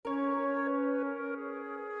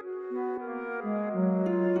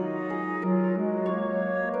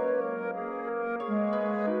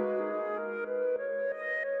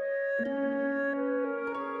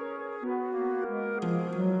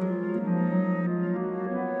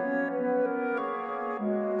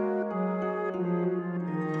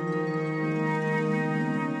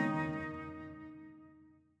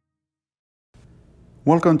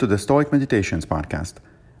Welcome to the Stoic Meditations podcast,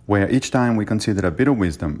 where each time we consider a bit of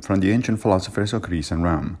wisdom from the ancient philosophers of Greece and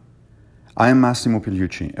Rome. I am Massimo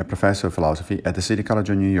Pigliucci, a professor of philosophy at the City College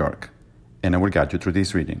of New York, and I will guide you through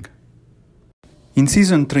this reading. In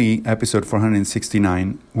Season 3, Episode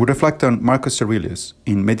 469, we reflect on Marcus Aurelius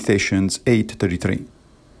in Meditations 8:33.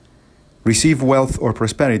 Receive wealth or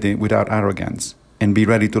prosperity without arrogance, and be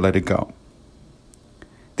ready to let it go.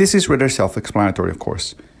 This is rather self-explanatory, of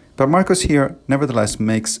course, but Marcus here nevertheless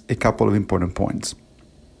makes a couple of important points.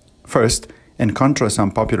 First, in contrast to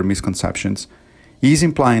some popular misconceptions, he is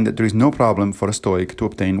implying that there is no problem for a Stoic to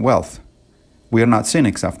obtain wealth. We are not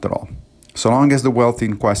cynics after all. So long as the wealth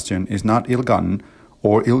in question is not ill-gotten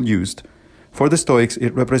or ill-used, for the Stoics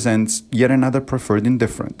it represents yet another preferred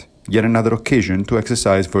indifferent, yet another occasion to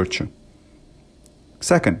exercise virtue.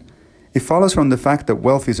 Second, it follows from the fact that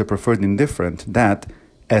wealth is a preferred indifferent that,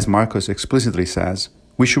 as Marcus explicitly says,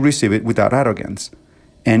 we should receive it without arrogance,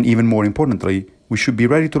 and even more importantly, we should be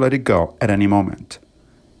ready to let it go at any moment.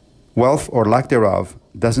 Wealth or lack thereof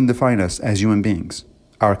doesn't define us as human beings.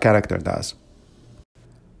 Our character does.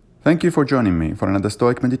 Thank you for joining me for another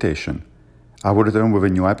Stoic meditation. I will return with a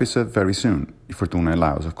new episode very soon, if Fortuna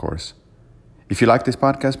allows, of course. If you like this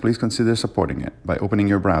podcast, please consider supporting it by opening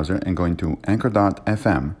your browser and going to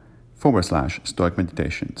anchor.fm/Stoic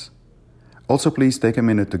Meditations. Also, please take a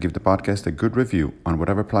minute to give the podcast a good review on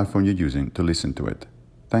whatever platform you're using to listen to it.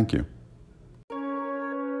 Thank you.